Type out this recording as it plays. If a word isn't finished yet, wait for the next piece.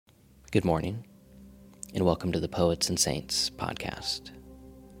Good morning, and welcome to the Poets and Saints podcast.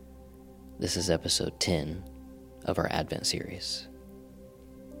 This is episode 10 of our Advent series.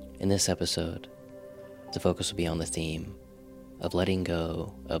 In this episode, the focus will be on the theme of letting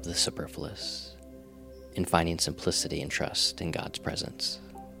go of the superfluous and finding simplicity and trust in God's presence.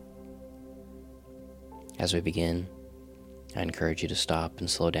 As we begin, I encourage you to stop and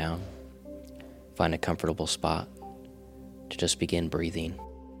slow down, find a comfortable spot to just begin breathing,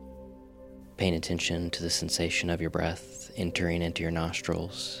 paying attention to the sensation of your breath entering into your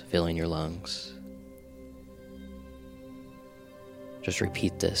nostrils, filling your lungs. Just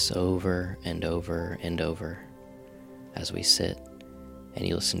repeat this over and over and over as we sit and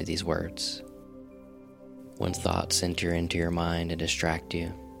you listen to these words. When thoughts enter into your mind and distract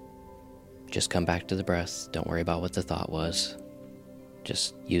you, just come back to the breath. Don't worry about what the thought was.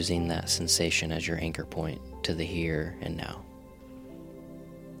 Just using that sensation as your anchor point to the here and now.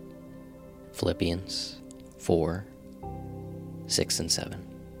 Philippians 4, 6 and 7.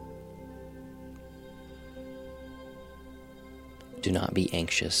 Do not be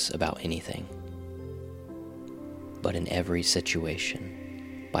anxious about anything, but in every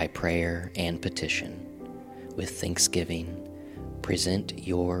situation, by prayer and petition, with thanksgiving, present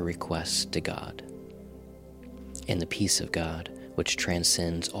your requests to God. And the peace of God, which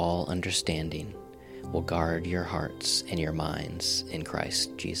transcends all understanding, will guard your hearts and your minds in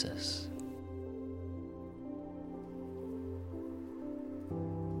Christ Jesus.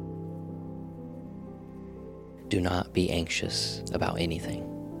 Do not be anxious about anything,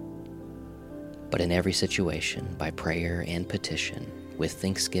 but in every situation, by prayer and petition, with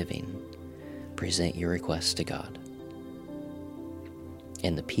thanksgiving, present your requests to God.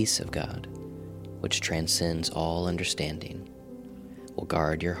 And the peace of God, which transcends all understanding, will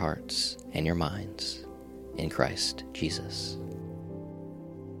guard your hearts and your minds in Christ Jesus.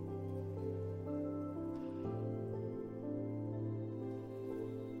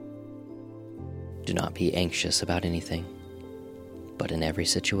 Do not be anxious about anything, but in every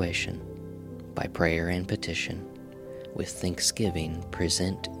situation, by prayer and petition, with thanksgiving,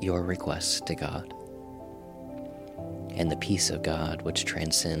 present your requests to God. And the peace of God, which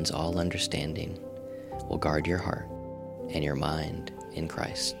transcends all understanding, will guard your heart and your mind in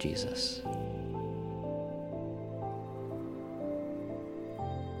Christ Jesus.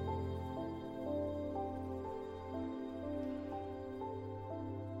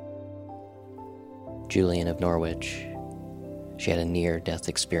 Julian of Norwich, she had a near-death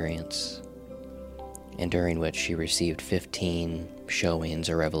experience, and during which she received 15 showings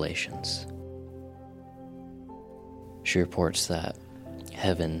or revelations. She reports that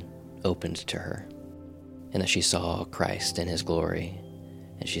heaven opened to her, and that she saw Christ in his glory,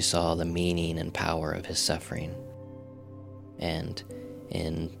 and she saw the meaning and power of his suffering. And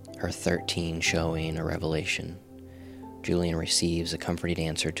in her 13 showing or revelation, Julian receives a comforting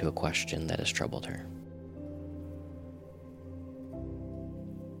answer to a question that has troubled her.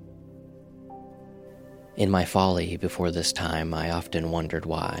 In my folly before this time, I often wondered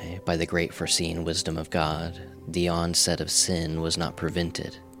why, by the great foreseeing wisdom of God, the onset of sin was not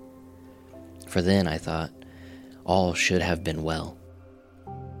prevented. For then, I thought, all should have been well.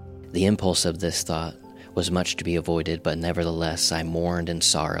 The impulse of this thought was much to be avoided, but nevertheless I mourned and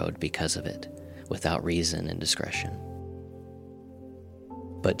sorrowed because of it, without reason and discretion.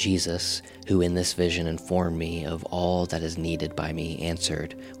 But Jesus, who in this vision informed me of all that is needed by me,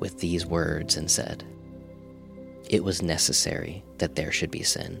 answered with these words and said, "It was necessary that there should be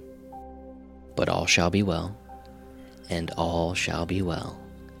sin, but all shall be well, and all shall be well,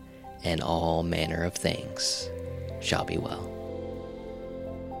 and all manner of things shall be well."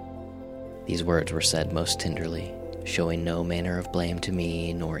 These words were said most tenderly, showing no manner of blame to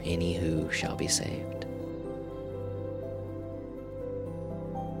me, nor any who shall be saved.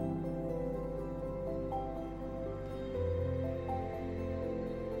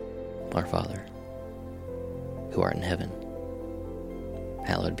 Our Father, who art in heaven,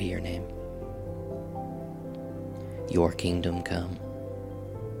 hallowed be your name. Your kingdom come,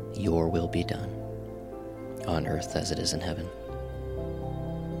 your will be done, on earth as it is in heaven.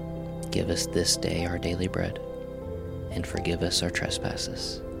 Give us this day our daily bread, and forgive us our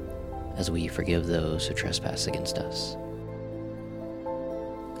trespasses, as we forgive those who trespass against us.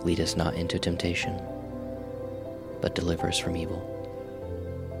 Lead us not into temptation, but deliver us from evil.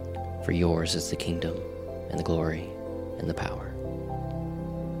 For yours is the kingdom, and the glory, and the power,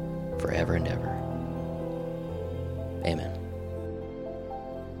 forever and ever. Amen.